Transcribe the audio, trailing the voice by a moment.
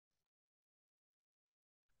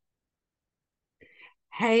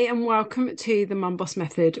Hey, and welcome to the Mum Boss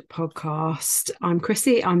Method podcast. I'm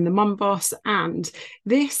Chrissy, I'm the Mum Boss, and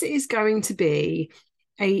this is going to be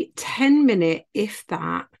a 10-minute, if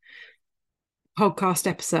that, podcast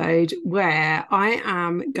episode where I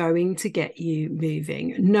am going to get you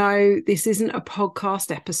moving. No, this isn't a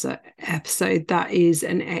podcast episode that is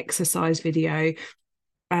an exercise video.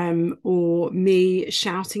 Or me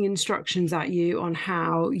shouting instructions at you on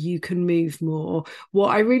how you can move more.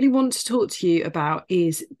 What I really want to talk to you about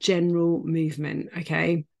is general movement,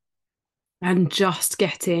 okay? And just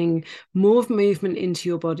getting more movement into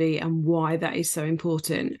your body and why that is so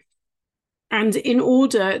important. And in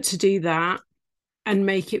order to do that and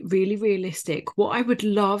make it really realistic, what I would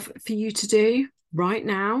love for you to do right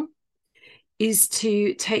now is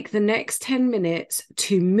to take the next 10 minutes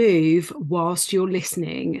to move whilst you're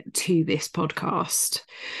listening to this podcast.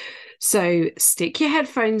 So stick your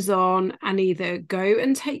headphones on and either go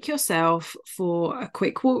and take yourself for a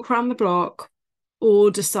quick walk around the block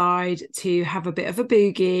or decide to have a bit of a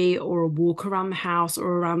boogie or a walk around the house or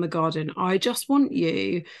around the garden. I just want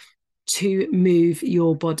you to move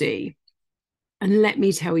your body. And let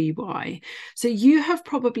me tell you why. So you have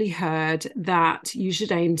probably heard that you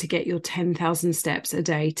should aim to get your 10,000 steps a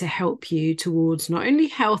day to help you towards not only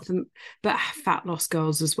health, but fat loss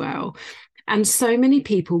goals as well. And so many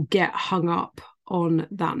people get hung up on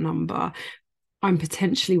that number. I'm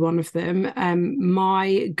potentially one of them.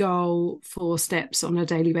 My goal for steps on a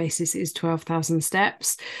daily basis is 12,000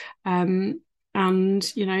 steps.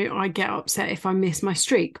 And, I get upset if I miss my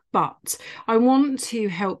streak, but I want to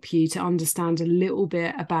help you to understand a little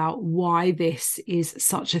bit about why this is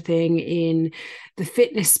such a thing in the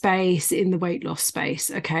fitness space, in the weight loss space.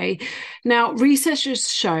 Okay. Now, research has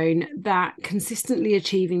shown that consistently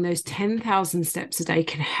achieving those 10,000 steps a day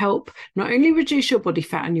can help not only reduce your body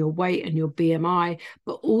fat and your weight and your BMI,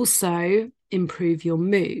 but also improve your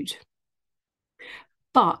mood.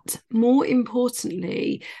 But more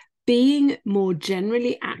importantly, being more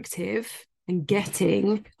generally active and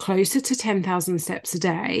getting closer to 10,000 steps a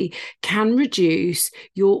day can reduce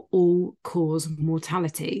your all-cause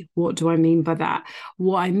mortality. What do I mean by that?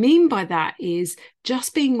 What I mean by that is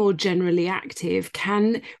just being more generally active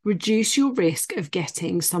can reduce your risk of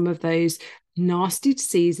getting some of those nasty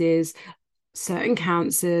diseases, certain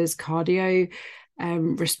cancers,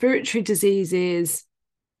 respiratory diseases,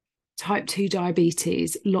 type 2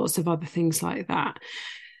 diabetes, lots of other things like that.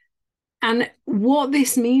 And what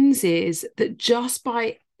this means is that just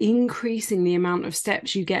by increasing the amount of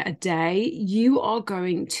steps you get a day, you are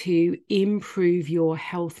going to improve your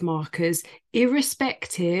health markers,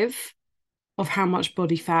 irrespective of how much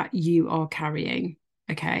body fat you are carrying.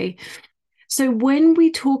 Okay. So when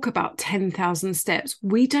we talk about 10,000 steps,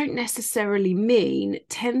 we don't necessarily mean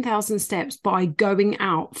 10,000 steps by going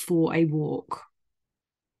out for a walk.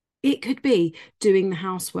 It could be doing the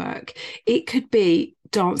housework. It could be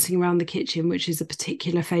dancing around the kitchen, which is a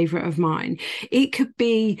particular favorite of mine. It could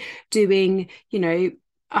be doing, a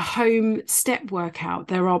home step workout.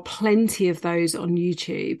 There are plenty of those on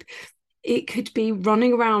YouTube. It could be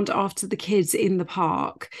running around after the kids in the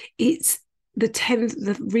park. The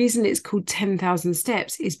reason it's called 10,000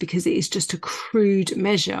 steps is because it is just a crude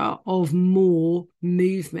measure of more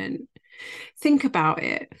movement. Think about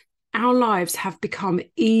it. Our lives have become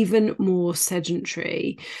even more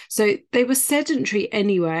sedentary. So they were sedentary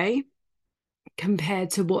anyway,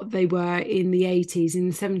 compared to what they were in the 80s, in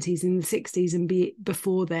the 70s, in the 60s, and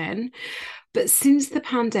before then. But since the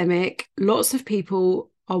pandemic, lots of people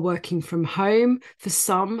are working from home for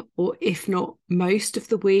some, or if not most of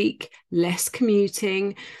the week, less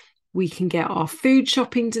commuting. We can get our food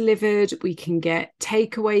shopping delivered. We can get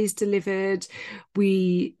takeaways delivered.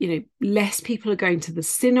 Less people are going to the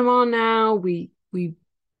cinema now. We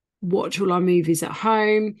watch all our movies at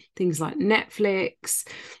home, things like Netflix.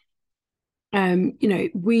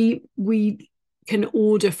 We can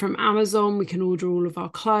order from Amazon. We can order all of our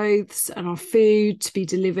clothes and our food to be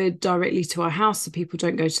delivered directly to our house so people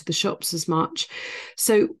don't go to the shops as much.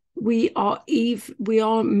 So we are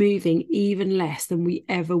moving even less than we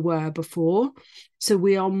ever were before. So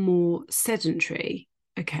we are more sedentary.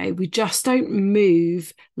 Okay, we just don't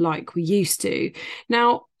move like we used to.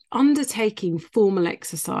 Now, undertaking formal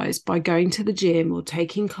exercise by going to the gym or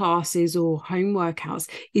taking classes or home workouts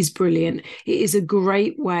is brilliant. It is a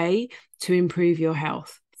great way to improve your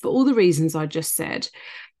health for all the reasons I just said.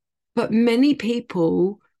 But many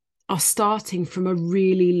people are starting from a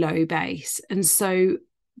really low base. And so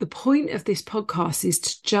the point of this podcast is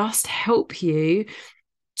to just help you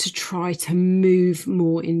to try to move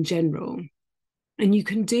more in general. And you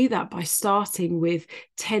can do that by starting with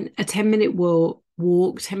a 10-minute walk,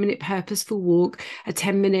 10-minute purposeful walk, a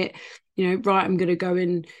 10-minute, right, I'm going to go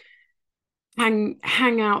and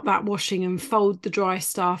hang out that washing and fold the dry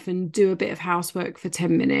stuff and do a bit of housework for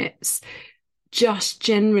 10 minutes. Just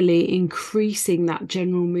generally increasing that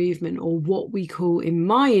general movement, or what we call in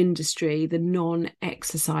my industry, the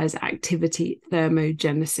non-exercise activity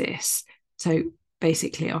thermogenesis. So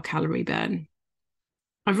basically our calorie burn.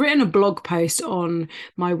 I've written a blog post on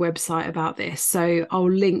my website about this, so I'll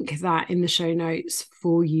link that in the show notes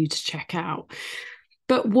for you to check out.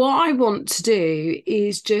 But what I want to do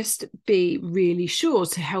is just be really sure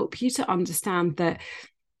to help you to understand that,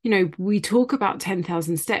 we talk about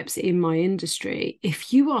 10,000 steps in my industry.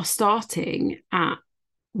 If you are starting at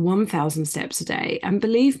 1,000 steps a day, and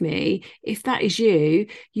believe me, if that is you,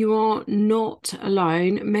 you are not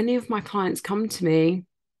alone. Many of my clients come to me.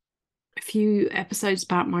 A few episodes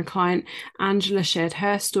back, my client Angela shared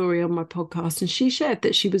her story on my podcast, and she shared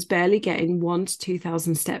that she was barely getting 1,000 to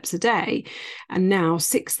 2,000 steps a day, and now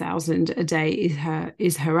 6,000 a day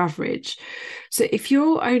is her average. So if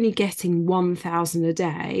you're only getting 1,000 a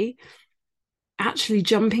day, actually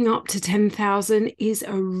jumping up to 10,000 is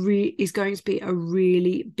going to be a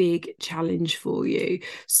really big challenge for you.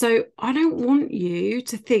 So I don't want you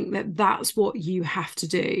to think that that's what you have to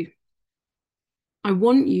do. I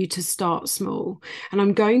want you to start small, and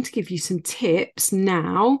I'm going to give you some tips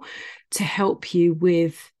now to help you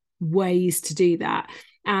with ways to do that.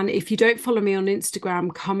 And if you don't follow me on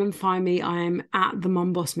Instagram, come and find me. I am at the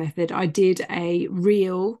Mum Boss Method. I did a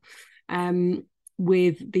reel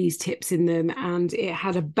with these tips in them, and it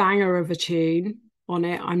had a banger of a tune on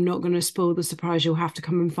it. I'm not going to spoil the surprise. You'll have to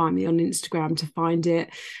come and find me on Instagram to find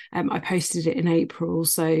it. I posted it in April,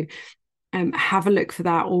 so have a look for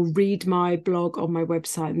that, or read my blog on my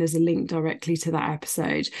website, and there's a link directly to that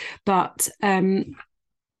episode. But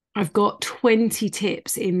I've got 20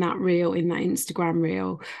 tips in that Instagram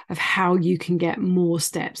reel, of how you can get more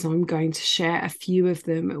steps. I'm going to share a few of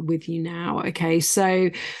them with you now. Okay, so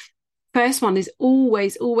first one is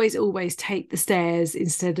always take the stairs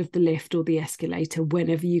instead of the lift or the escalator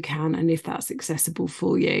whenever you can, and if that's accessible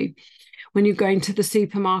for you. When you're going to the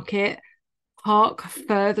supermarket, park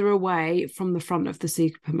further away from the front of the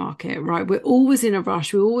supermarket, right? We're always in a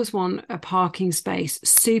rush. We always want a parking space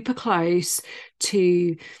super close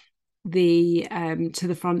to the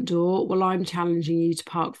front door. Well, I'm challenging you to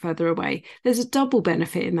park further away. There's a double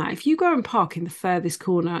benefit in that. If you go and park in the furthest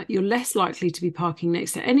corner, you're less likely to be parking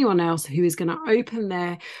next to anyone else who is going to open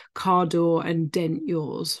their car door and dent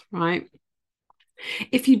yours, right?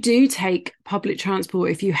 If you do take public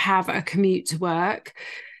transport, if you have a commute to work,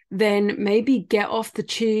 then maybe get off the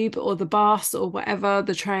tube or the bus or whatever,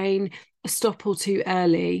 the train, a stop or two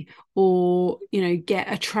early, or,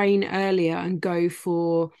 get a train earlier and go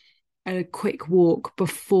for a quick walk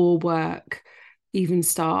before work even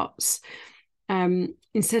starts.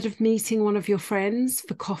 Instead of meeting one of your friends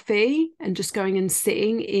for coffee and just going and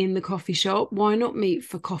sitting in the coffee shop, why not meet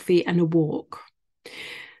for coffee and a walk?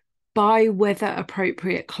 Buy weather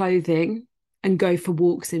appropriate clothing and go for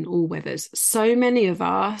walks in all weathers. So many of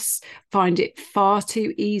us find it far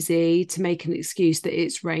too easy to make an excuse that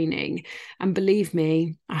it's raining. And believe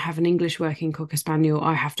me, I have an English working Cocker Spaniel.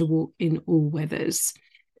 I have to walk in all weathers.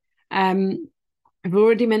 I've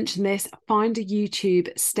already mentioned this. Find a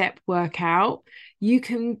YouTube step workout. You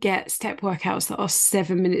can get step workouts that are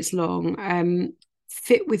 7 minutes long.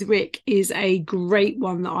 Fit with Rick is a great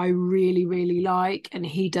one that I really, really like. And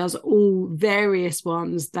he does all various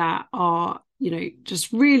ones that are,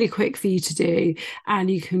 just really quick for you to do.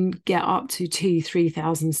 And you can get up to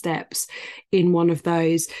 2,000-3,000 steps in one of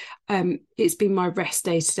those. It's been my rest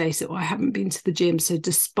day today, so I haven't been to the gym. So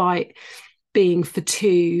despite being for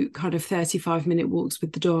 2 kind of 35-minute walks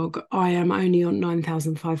with the dog, I am only on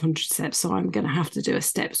 9,500 steps. So I'm going to have to do a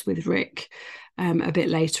steps with Rick a bit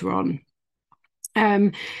later on.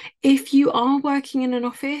 If you are working in an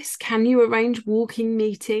office, can you arrange walking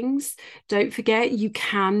meetings? Don't forget, you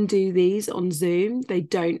can do these on Zoom. They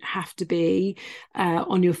don't have to be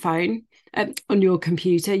on your phone, on your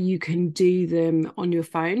computer. You can do them on your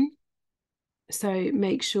phone. So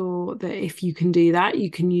make sure that if you can do that, you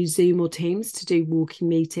can use Zoom or Teams to do walking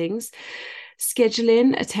meetings. Schedule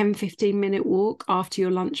in a 10-15 minute walk after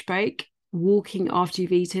your lunch break. Walking after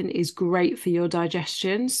you've eaten is great for your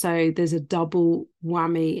digestion. So there's a double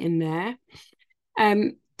whammy in there.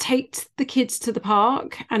 Take the kids to the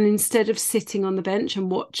park, and instead of sitting on the bench and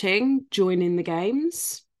watching, join in the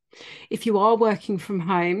games. If you are working from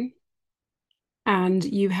home and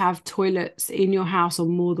you have toilets in your house on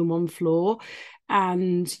more than one floor,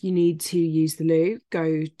 and you need to use the loo,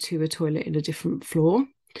 go to a toilet in a different floor.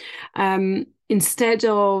 Instead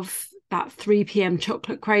of that 3 p.m.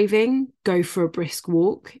 chocolate craving, go for a brisk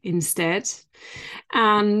walk instead.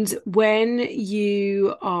 And when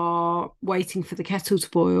you are waiting for the kettle to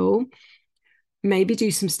boil, maybe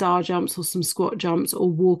do some star jumps or some squat jumps, or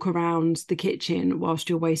walk around the kitchen whilst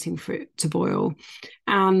you're waiting for it to boil.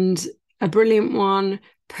 And a brilliant one,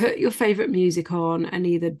 put your favorite music on and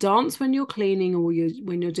either dance when you're cleaning or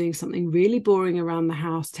when you're doing something really boring around the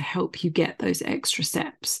house to help you get those extra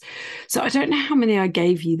steps. So I don't know how many I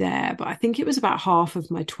gave you there, but I think it was about half of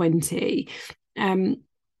my 20. Go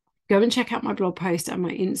and check out my blog post and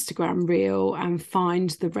my Instagram reel and find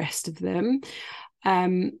the rest of them.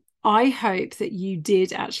 I hope that you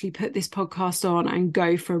did actually put this podcast on and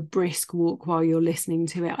go for a brisk walk while you're listening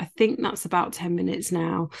to it. I think that's about 10 minutes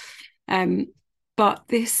now. But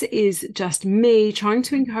this is just me trying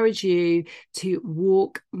to encourage you to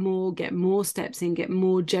walk more, get more steps in, get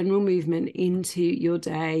more general movement into your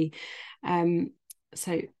day.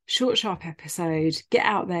 So short, sharp episode, get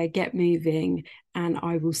out there, get moving, and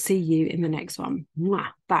I will see you in the next one. Mwah,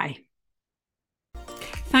 bye.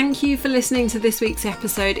 Thank you for listening to this week's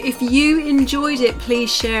episode. If you enjoyed it,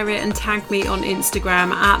 please share it and tag me on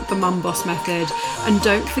Instagram at The Mum Boss Method. And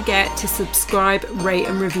don't forget to subscribe, rate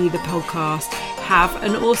and review the podcast. Have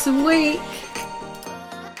an awesome week.